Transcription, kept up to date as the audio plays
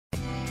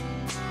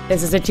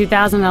This is a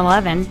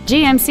 2011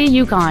 GMC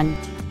Yukon.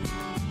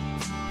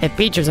 It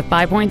features a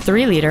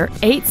 5.3-liter,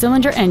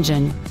 8-cylinder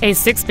engine, a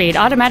 6-speed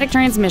automatic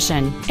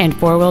transmission, and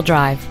 4-wheel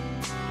drive.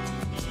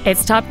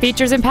 Its top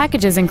features and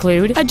packages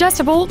include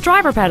adjustable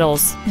driver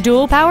pedals,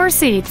 dual power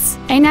seats,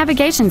 a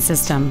navigation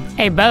system,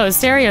 a Bose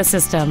stereo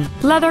system,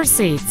 leather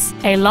seats,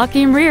 a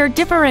locking rear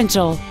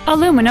differential,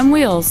 aluminum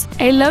wheels,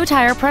 a low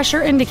tire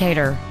pressure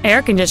indicator,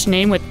 air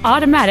conditioning with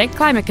automatic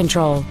climate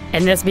control,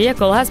 and this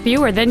vehicle has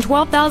fewer than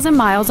 12,000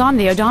 miles on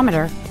the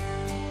odometer.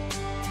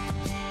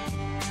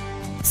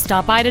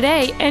 Stop by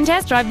today and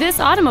test drive this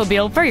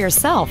automobile for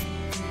yourself.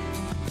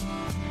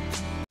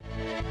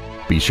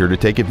 Be sure to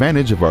take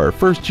advantage of our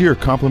first-year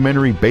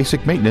complimentary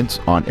basic maintenance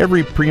on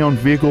every pre-owned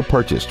vehicle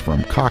purchased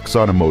from Cox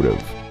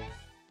Automotive.